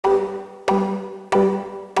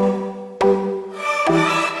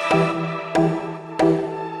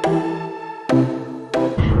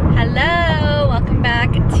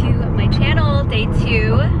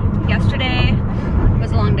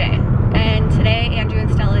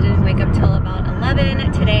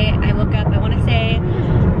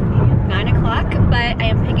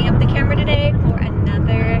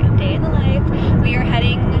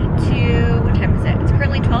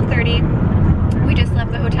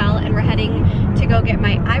hotel, and we're heading to go get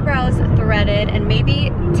my eyebrows threaded and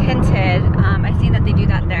maybe tinted. I see that they do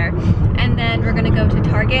that there. And then we're gonna go to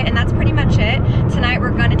Target, and that's pretty much it. Tonight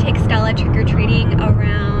we're gonna take Stella trick-or-treating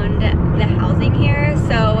around the housing here.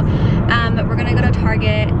 So we're gonna go to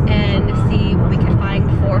Target and see what we can find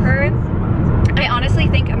for her. I honestly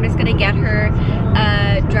think I'm just gonna get her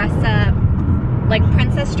dress up, like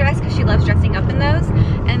princess dress, because she loves dressing up in those,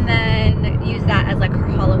 and then use that as like her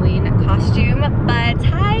Halloween costume. But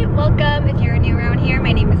hi, welcome. If you're new around here,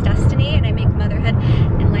 my name is Destiny, and I make motherhood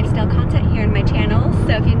and lifestyle content here on my channel.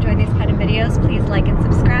 So if you enjoy these kind of videos, please like and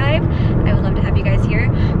subscribe. I would love to have you guys here.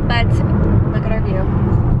 But look at our view.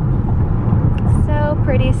 So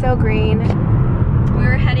pretty, so green. We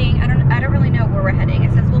were heading, I don't really know where we're heading.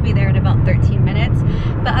 It says we'll be there in about 13 minutes.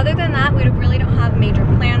 But other than that, we really don't have major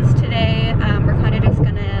plans today. We're kind of just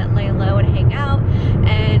gonna lay low and hang out,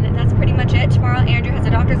 and that's pretty much it. Tomorrow Andrew has a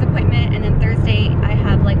doctor's appointment, and then Thursday I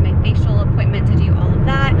have like my facial appointment to do all of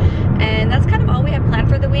that. And that's kind of all we have planned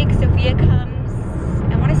for the week. Sophia comes,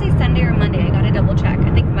 I want to say Sunday or Monday. I gotta double check.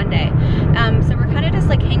 I think Monday. So we're kind of just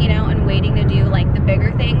like hanging out and waiting to do like the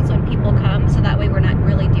bigger things when people come, so that way we're not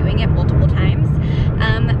really doing it multiple times.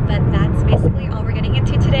 But that's basically all we're getting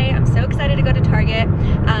into today. I'm so excited to go to Target.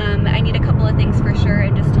 I need a couple of things for sure,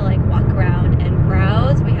 and just to like walk around and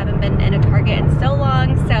browse. We haven't been in a Target in so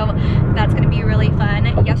long, so that's gonna be really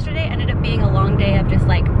fun. Yesterday ended up being a long day of just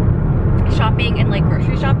like shopping and like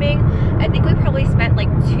grocery shopping. I think we probably spent like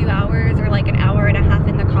 2 hours or like an hour and a half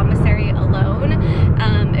in the commissary alone.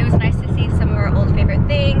 It was nice to see some of our old favorite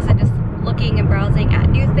things and just looking and browsing at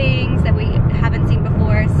new things that we haven't seen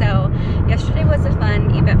before. So yesterday was a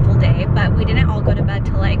fun, eventful day, but we didn't all go to bed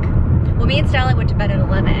till like, well, me and Stella went to bed at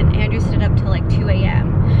 11. Andrew stood up till like 2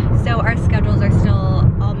 a.m. So our schedules are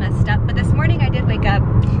still all messed up. But this morning I did wake up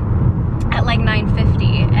at like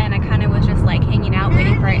 9:50, and I kind of was just like hanging out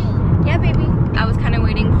waiting for it. Yeah, baby. I was kind of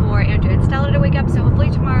waiting for Andrew and Stella to wake up, so hopefully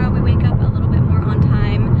tomorrow we wake up a little bit more on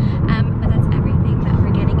time. But that's everything that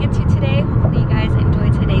we're getting into today. Hopefully you guys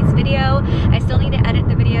enjoyed today's video. I still need to edit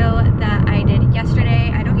the video that I did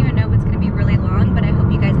yesterday. I don't even know if it's going to be really long, but I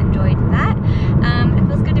hope you guys enjoyed that. It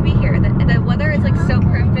feels good to be here. The weather is like so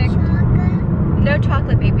perfect. No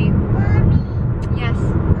chocolate, baby. Yes.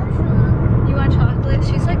 You want chocolate?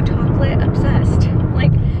 She's like chocolate obsessed.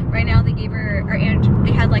 Like right now they gave her, or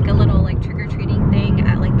they had like a little like trick-or-treating thing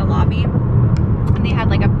at like the lobby, and they had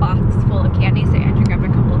like a box full of candy, so Andrew grabbed a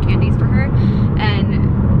couple of candies for her, and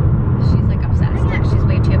she's like obsessed. Like she's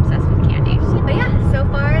way too obsessed with candy. But yeah, so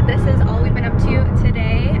far this is all we've been up to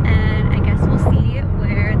today, and I guess we'll see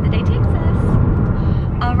where the day takes us.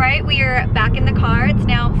 All right, we are back in the car. It's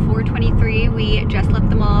now 4:23. We just left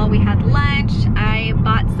the mall. We had lunch. I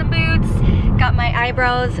bought some boots, got my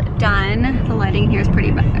eyebrows done. The lighting here is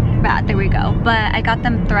pretty bad. There we go. But I got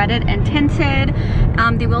them threaded and tinted.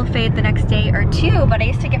 They will fade the next day or two, but I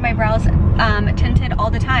used to get my brows tinted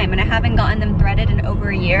all the time, and I haven't gotten them threaded in over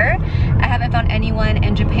a year. I haven't found anyone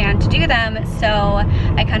in Japan to do them, so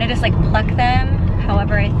I kind of just like pluck them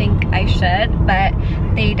however I think I should, but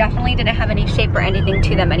they definitely didn't have any shape or anything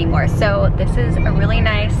to them anymore. So this is a really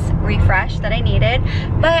nice refresh that I needed.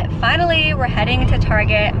 But finally we're heading to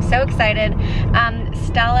Target. I'm so excited.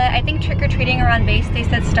 Stella, I think trick-or-treating around base, they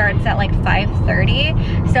said starts at like 5:30.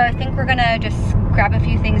 So I think we're gonna just grab a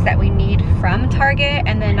few things that we need from Target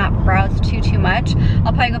and then not browse too much.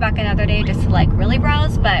 I'll probably go back another day just to like really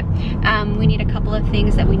browse, but we need a couple of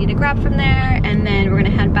things that we need to grab from there, and then we're gonna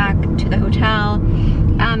head back to the hotel,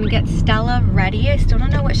 get Stella ready. I still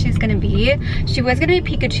don't know what she's gonna be. She was gonna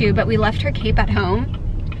be Pikachu, but we left her cape at home.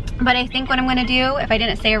 But I think what I'm gonna do, if I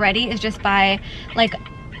didn't say already, is just buy like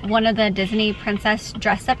one of the Disney princess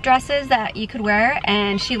dress-up dresses that you could wear,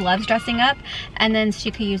 and she loves dressing up, and then she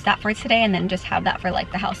could use that for today and then just have that for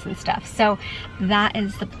like the house and stuff. So that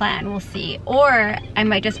is the plan. We'll see. Or I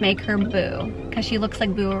might just make her Boo, because she looks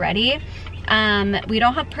like Boo already. We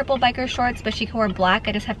don't have purple biker shorts, but she can wear black.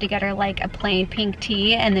 I just have to get her like a plain pink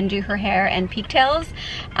tee and then do her hair and pigtails,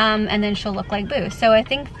 and then she'll look like Boo. So I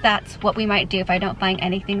think that's what we might do if I don't find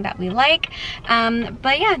anything that we like.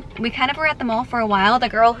 But yeah, we kind of were at the mall for a while. The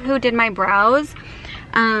girl who did my brows,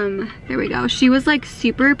 there we go, she was like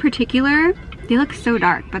super particular. They look so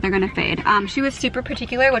dark, but they're gonna fade. She was super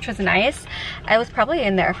particular, which was nice. I was probably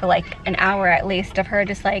in there for like an hour at least of her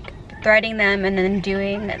just like threading them and then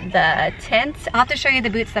doing the tints. I'll have to show you the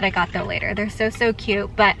boots that I got though later. They're so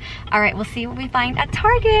cute. But all right, we'll see what we find at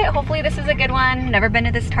Target. Hopefully this is a good one. Never been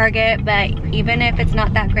to this Target, but even if it's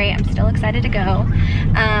not that great, I'm still excited to go.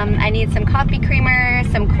 I need some coffee creamer,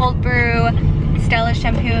 some cold brew, Stella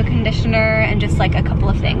shampoo, conditioner, and just like a couple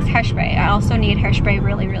of things. Hairspray. I also need hairspray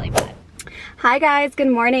really bad. Hi guys, good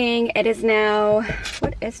morning. It is now,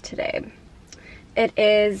 what is today? It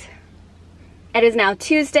is now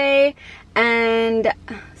Tuesday, and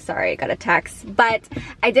sorry, I got a text, but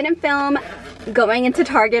I didn't film going into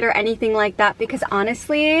Target or anything like that because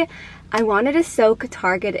honestly, I wanted to soak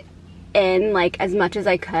Target in like as much as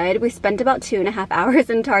I could. We spent about 2.5 hours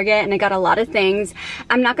in Target and I got a lot of things.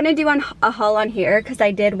 I'm not gonna do a haul on here because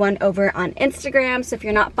I did one over on Instagram, so if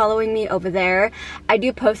you're not following me over there, I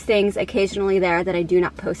do post things occasionally there that I do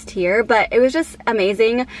not post here, but it was just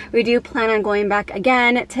amazing. We do plan on going back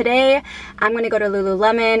again. Today I'm gonna go to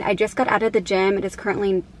Lululemon. I just got out of the gym. It is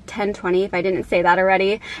currently 10:20 if I didn't say that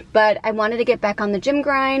already, but I wanted to get back on the gym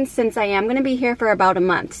grind since I am going to be here for about a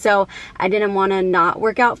month, so I didn't want to not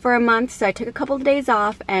work out for a month, so I took a couple of days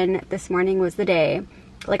off, and this morning was the day.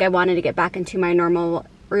 Like, I wanted to get back into my normal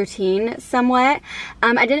routine somewhat.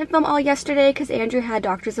 I didn't film all yesterday because Andrew had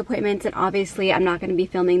doctor's appointments, and obviously I'm not going to be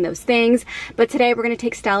filming those things, but today we're going to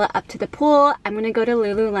take Stella up to the pool. I'm going to go to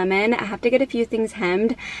Lululemon. I have to get a few things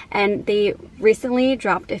hemmed, and they recently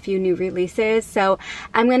dropped a few new releases, so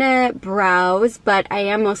I'm going to browse, but I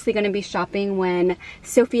am mostly going to be shopping when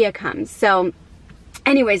Sophia comes. So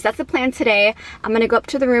anyways, that's the plan today. I'm gonna go up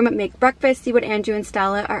to the room, make breakfast, see what Andrew and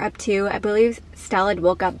Stella are up to. I believe Stella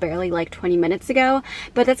woke up barely like 20 minutes ago,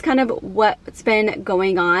 but that's kind of what's been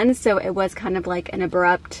going on. So it was kind of like an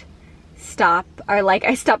abrupt stop, or like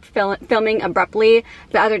I stopped filming abruptly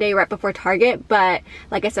the other day right before Target. But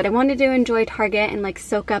like I said, I wanted to enjoy Target and like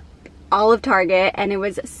soak up all of Target, and it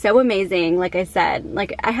was so amazing. Like I said,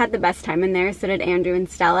 like I had the best time in there, so did Andrew and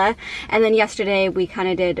Stella. And then yesterday we kind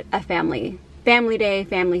of did a family day,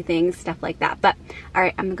 family things, stuff like that. But all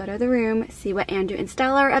right, I'm gonna go to the room, see what Andrew and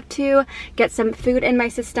Stella are up to, get some food in my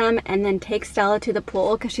system, and then take Stella to the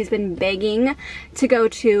pool because she's been begging to go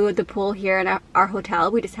to the pool here at our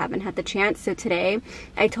hotel. We just haven't had the chance. So today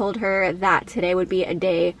I told her that today would be a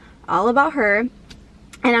day all about her,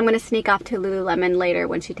 and I'm gonna sneak off to Lululemon later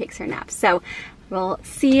when she takes her nap. So we'll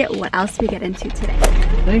see what else we get into today.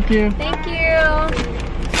 Thank you. Thank you.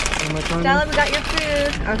 Stella, we got your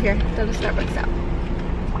food. Oh, here, throw the Starbucks out.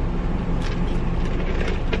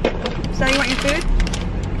 Stella, you want your food?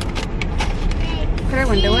 Put our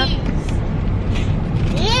window up.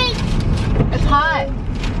 It's hot.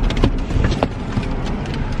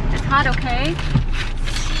 It's hot, okay?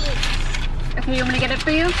 Okay, you want me to get it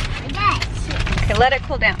for you? Yes. Okay, let it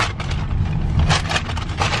cool down.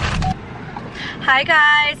 Hi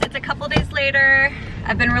guys, it's a couple days later.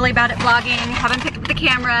 I've been really bad at vlogging, haven't picked up the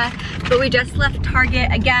camera, but we just left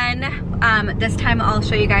Target again. This time I'll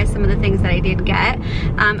show you guys some of the things that I did get.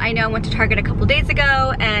 I know I went to Target a couple days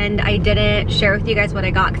ago and I didn't share with you guys what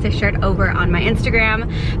I got because I shared over on my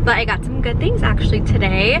Instagram, but I got some good things actually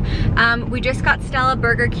today. We just got Stella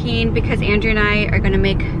Burger King because Andrew and I are gonna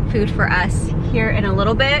make food for us here in a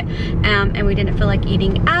little bit, and we didn't feel like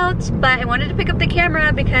eating out, but I wanted to pick up the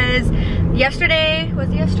camera because yesterday, was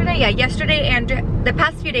it yesterday? Yeah, yesterday, the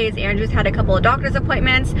past few days, Andrew's had a couple of doctor's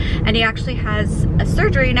appointments and he actually has a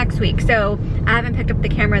surgery next week. So I haven't picked up the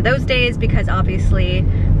camera those days because obviously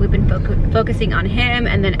we've been focusing on him,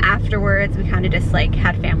 and then afterwards we kind of just like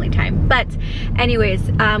had family time. But anyways,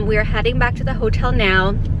 we are heading back to the hotel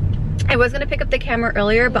now. I was gonna pick up the camera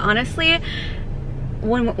earlier, but honestly,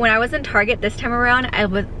 when I was in Target this time around, I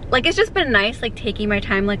was like, it's just been nice like taking my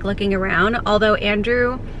time like looking around. Although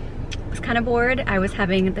Andrew was kind of bored, I was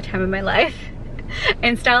having the time of my life.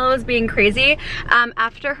 And Stella was being crazy.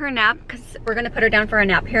 After her nap, because we're gonna put her down for a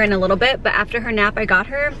nap here in a little bit, but after her nap I got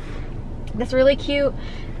her this really cute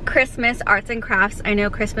Christmas arts and crafts. I know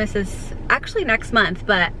Christmas is actually next month,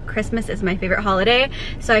 but Christmas is my favorite holiday,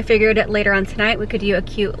 so I figured later on tonight we could do a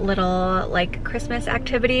cute little like Christmas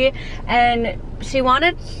activity. And she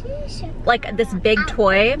wanted like this big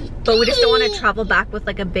toy, but we just don't want to travel back with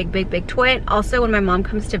like a big toy. And also when my mom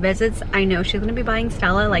comes to visits, I know she's gonna be buying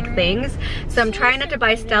Stella like things, so I'm trying not to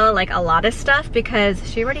buy Stella like a lot of stuff because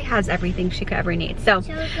she already has everything she could ever need. So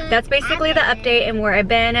that's basically the update and where I've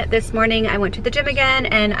been. This morning I went to the gym again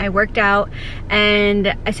and I worked out,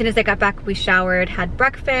 and as soon as I got back we showered, had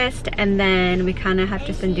breakfast, and then we kind of have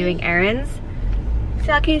just been doing errands.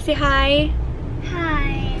 So can you say hi?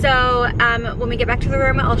 Hi. So when we get back to the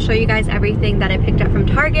room, I'll show you guys everything that I picked up from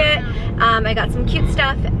Target. I got some cute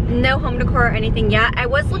stuff, no home decor or anything yet. I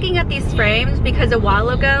was looking at these frames because a while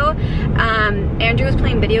ago, Andrew was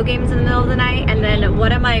playing video games in the middle of the night, and then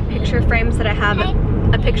one of my picture frames that I have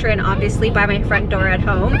a picture in obviously by my front door at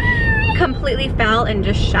home, completely fell and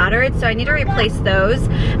just shattered, so I need to replace those.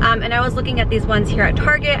 And I was looking at these ones here at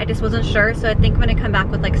Target. I just wasn't sure, so I think I'm gonna come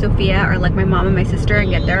back with like Sophia or like my mom and my sister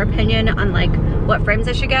and get their opinion on like what frames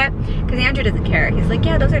I should get, because Andrew doesn't care. He's like,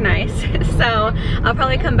 yeah, those are nice. So I'll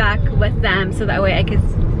probably come back with them so that way I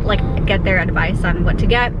can like get their advice on what to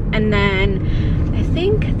get. And then I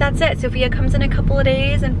think that's it. Sophia comes in a couple of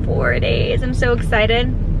days, in 4 days. I'm so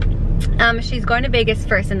excited. She's going to Vegas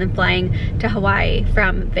first and then flying to Hawaii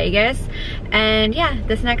from Vegas. And yeah,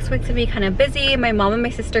 this next week's gonna be kind of busy. My mom and my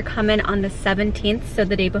sister come in on the 17th, so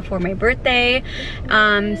the day before my birthday.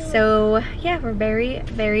 So yeah, we're very,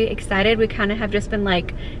 very excited. We kind of have just been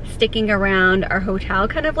like sticking around our hotel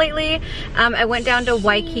kind of lately. I went down to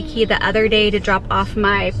Waikiki the other day to drop off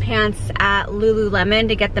my pants at Lululemon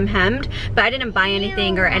to get them hemmed, but I didn't buy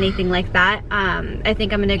anything or anything like that. I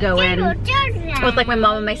think I'm gonna go in with like my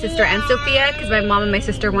mom and my sister and Sophia, because my mom and my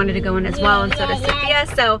sister wanted to go in as well, and so does Sophia.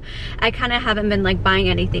 So I kind of haven't been like buying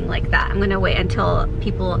anything like that. I'm gonna wait until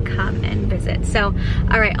people come and visit. So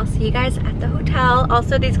all right, I'll see you guys at the hotel.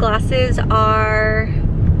 Also, these glasses are,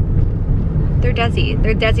 they're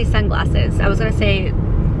Desi sunglasses. I was gonna say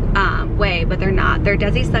way, but they're not. They're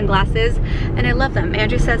Desi sunglasses and I love them.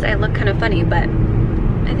 Andrew says I look kind of funny, but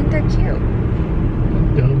I think they're cute.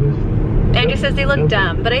 Andrew says they look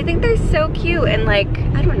dumb, but I think they're so cute, and like,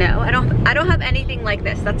 I don't know, I don't have anything like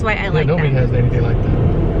this. That's why I like them. Nobody has anything like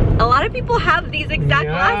that. A lot of people have these exact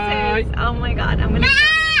glasses. Oh my god, I'm gonna kill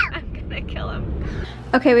him. I'm gonna kill him.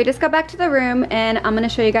 Okay, we just got back to the room and I'm gonna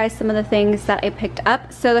show you guys some of the things that I picked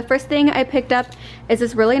up. So the first thing I picked up is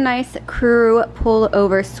this really nice crew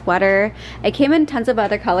pullover sweater. It came in tons of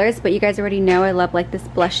other colors, but you guys already know I love like this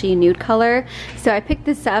blushy nude color. So I picked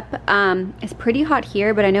this up. It's pretty hot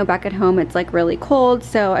here, but I know back at home it's like really cold,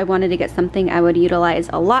 so I wanted to get something I would utilize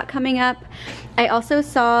a lot coming up. I also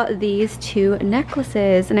saw these two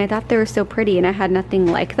necklaces and I thought they were so pretty, and I had nothing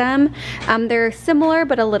like them. They're similar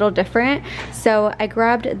but a little different, so I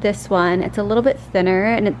grabbed this one. It's a little bit thinner,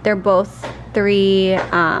 and they're both three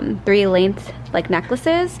length like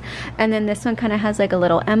necklaces, and then this one kind of has like a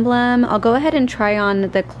little emblem. I'll go ahead and try on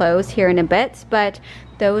the clothes here in a bit, but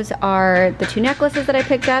those are the two necklaces that I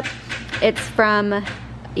picked up. It's from,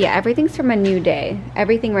 yeah, everything's from A New Day.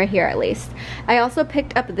 Everything right here, at least. I also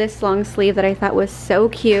picked up this long sleeve that I thought was so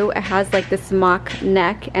cute. It has like this mock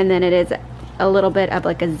neck, and then it is a little bit of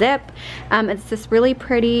like a zip. It's this really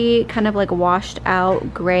pretty kind of like washed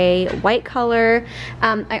out gray white color.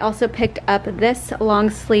 I also picked up this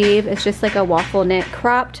long sleeve. It's just like a waffle knit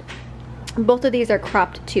cropped. Both of these are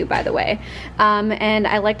cropped too, by the way. And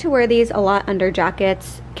I like to wear these a lot under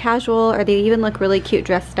jackets, casual, or they even look really cute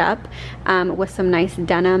dressed up with some nice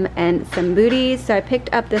denim and some booties. So I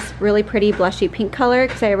picked up this really pretty blushy pink color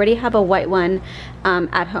because I already have a white one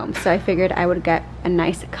at home. So I figured I would get a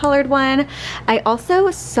nice colored one. I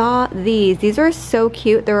also saw these. These are so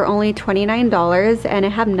cute. They were only $29 and I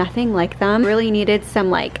have nothing like them. Really needed some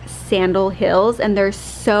like sandal heels, and they're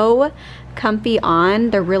so comfy on.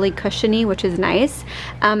 They're really cushiony, which is nice.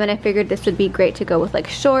 And I figured this would be great to go with like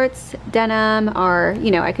shorts, denim, or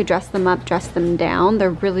you know, I could dress them up, dress them down.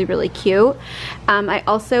 They're really, really cute. I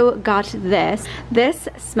also got this. This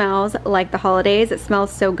smells like the holidays. It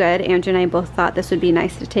smells so good. Andrew and I both thought this would be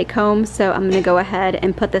nice to take home, so I'm gonna go ahead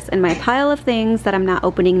and put this in my pile of things that I'm not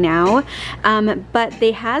opening now. But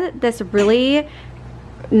they had this really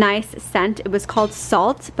nice scent. It was called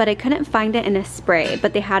Salt, but I couldn't find it in a spray,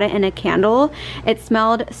 but they had it in a candle. It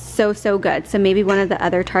smelled so, so good. So maybe one of the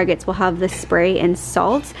other Targets will have the spray and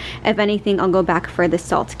Salt. If anything, I'll go back for the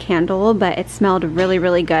Salt candle, but it smelled really,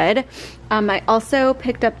 really good. I also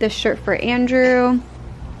picked up this shirt for Andrew.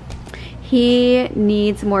 He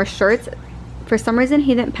needs more shirts. For some reason,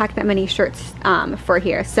 he didn't pack that many shirts for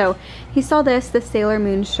here. So he saw this, the Sailor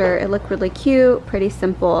Moon shirt. It looked really cute, pretty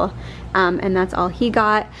simple. And that's all he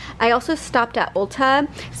got. I also stopped at Ulta.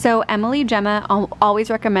 So Emily Gemma always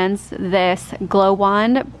recommends this glow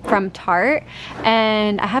wand from Tarte,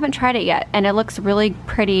 and I haven't tried it yet, and it looks really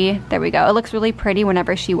pretty. There we go. It looks really pretty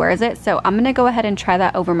whenever she wears it, so I'm gonna go ahead and try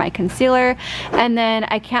that over my concealer. And then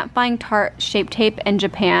I can't find Tarte Shape Tape in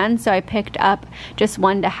Japan, so I picked up just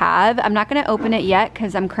one to have. I'm not gonna open it yet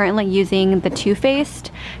because I'm currently using the Too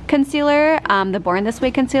Faced concealer, the Born This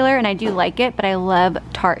Way concealer, and I do like it, but I love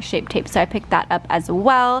Tarte Shape Tape, so I picked that up as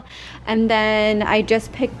well. And then I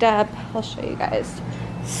just picked up, I'll show you guys,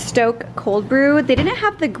 Stoke Cold Brew. They didn't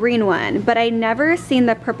have the green one, but I never seen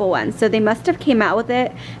the purple one, so they must have came out with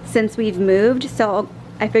it since we've moved. So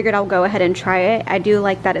I figured I'll go ahead and try it. I do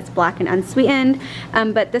like that it's black and unsweetened,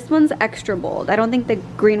 but this one's extra bold. I don't think the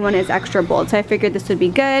green one is extra bold, so I figured this would be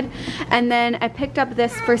good. And then I picked up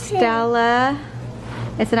this for Stella.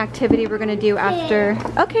 It's an activity we're gonna do after,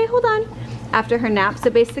 okay, hold on. After her nap. So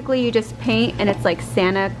basically you just paint and it's like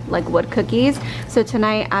Santa, like wood cookies. So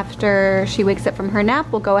tonight after she wakes up from her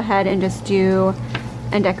nap, we'll go ahead and just do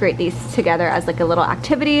and decorate these together as like a little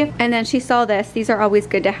activity. And then she saw this. These are always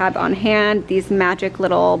good to have on hand, these magic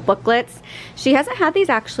little booklets. She hasn't had these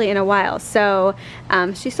actually in a while. So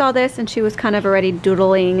she saw this and she was kind of already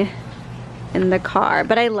doodling in the car,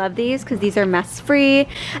 but I love these because these are mess free,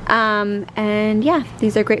 and yeah,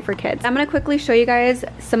 these are great for kids. I'm gonna quickly show you guys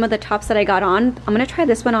some of the tops that I got on. I'm gonna try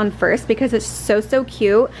this one on first because it's so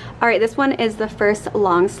cute. All right, this one is the first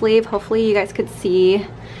long sleeve. Hopefully you guys could see.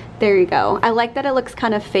 There you go. I like that it looks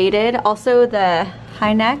kind of faded. Also the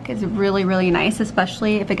high neck is really nice,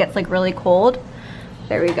 especially if it gets like really cold.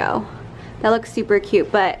 There we go. That looks super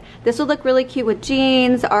cute, but this would look really cute with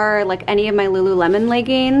jeans or like any of my Lululemon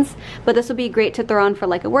leggings, but this would be great to throw on for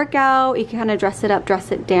like a workout. You can kind of dress it up,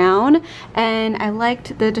 dress it down, and I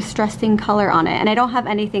liked the distressing color on it, and I don't have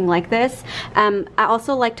anything like this. I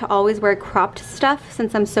also like to always wear cropped stuff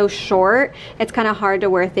since I'm so short. It's kind of hard to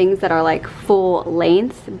wear things that are like full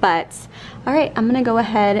length, but all right, I'm gonna go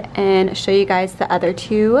ahead and show you guys the other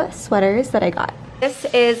two sweaters that I got. This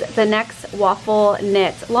is the next waffle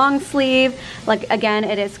knit long sleeve. Like again,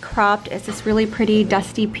 it is cropped. It's this really pretty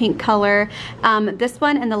dusty pink color. This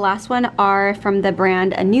one and the last one are from the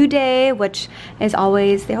brand A New Day, which is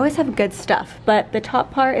always, they always have good stuff. But the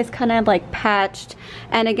top part is kind of like patched.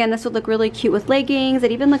 And again, this would look really cute with leggings.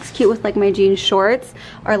 It even looks cute with like my jean shorts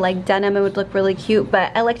or like denim. It would look really cute,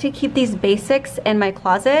 but I like to keep these basics in my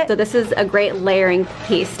closet. So this is a great layering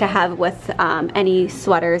piece to have with any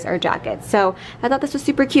sweaters or jackets. So I thought this was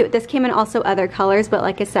super cute. This came in also other colors, but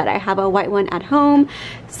like I said, I have a white one at home,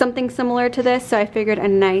 something similar to this, so I figured a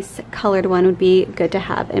nice colored one would be good to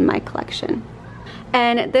have in my collection.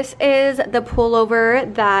 And this is the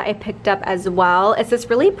pullover that I picked up as well. It's this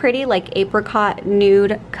really pretty like apricot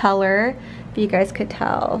nude color, if you guys could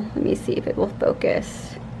tell. Let me see if it will focus.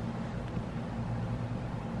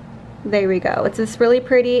 There we go. It's this really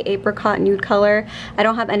pretty apricot nude color. I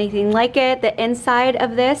don't have anything like it. The inside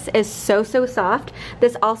of this is so soft.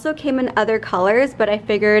 This also came in other colors, but I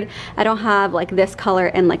figured I don't have like this color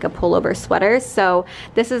in like a pullover sweater, so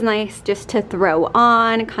this is nice just to throw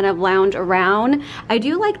on, kind of lounge around. I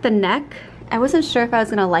do like the neck. I wasn't sure if I was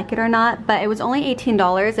gonna like it or not, but it was only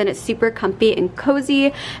 $18 and it's super comfy and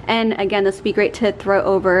cozy. And again, this would be great to throw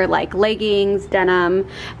over like leggings, denim,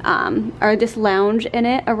 or just lounge in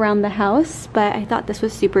it around the house. But I thought this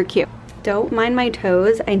was super cute. Don't mind my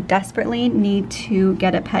toes. I desperately need to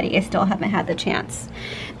get a pedi. I still haven't had the chance.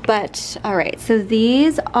 But all right, so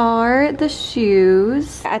these are the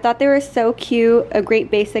shoes. I thought they were so cute, a great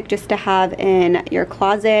basic just to have in your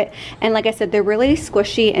closet. And like I said, they're really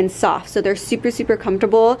squishy and soft, so they're super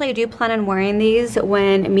comfortable. I do plan on wearing these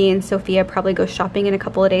when me and Sophia probably go shopping in a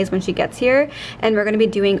couple of days when she gets here, and we're gonna be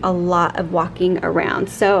doing a lot of walking around.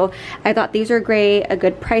 So I thought these were great, a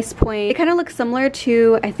good price point. They kind of look similar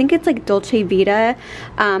to, I think it's like Dolce Vita.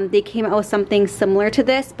 They came out with something similar to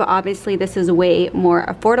this, but obviously this is way more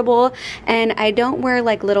affordable. And I don't wear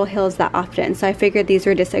like little heels that often, so I figured these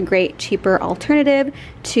were just a great cheaper alternative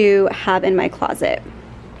to have in my closet.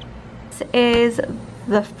 This is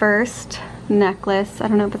the first necklace. I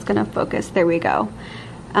don't know if it's gonna focus. There we go.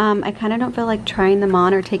 I kind of don't feel like trying them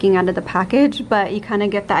on or taking out of the package, but you kind of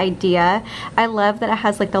get the idea. I love that it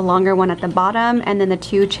has like the longer one at the bottom and then the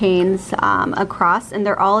two chains across, and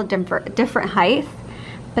they're all different height.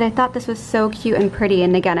 But I thought this was so cute and pretty,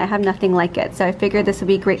 and again, I have nothing like it, so I figured this would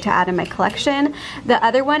be great to add in my collection. The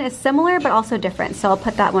other one is similar but also different, so I'll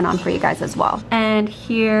put that one on for you guys as well. And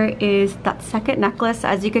here is that second necklace.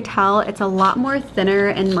 As you could tell, it's a lot more thinner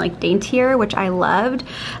and like daintier, which I loved.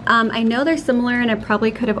 I know they're similar and I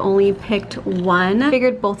probably could have only picked one. I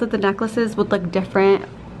figured both of the necklaces would look different,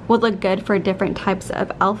 would look good for different types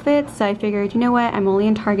of outfits, so I figured, you know what, I'm only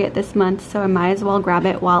in Target this month, so I might as well grab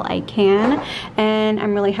it while I can. And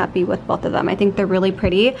I'm really happy with both of them. I think they're really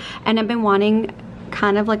pretty, and I've been wanting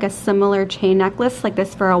kind of like a similar chain necklace like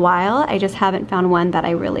this for a while. I just haven't found one that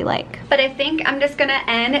I really like. But I think I'm just gonna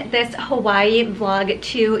end this Hawaii vlog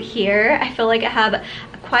to here. I feel like I have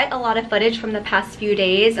quite a lot of footage from the past few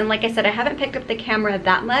days, and like I said, I haven't picked up the camera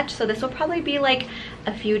that much, so this will probably be like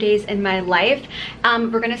a few days in my life.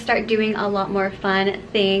 We're gonna start doing a lot more fun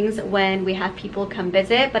things when we have people come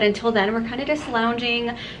visit, but until then we're kind of just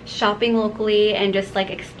lounging, shopping locally, and just like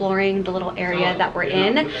exploring the little area that we're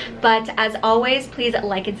in. But as always, please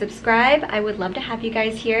like and subscribe. I would love to have you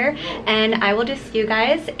guys here, and I will just see you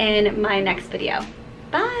guys in my next video.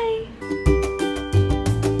 Bye.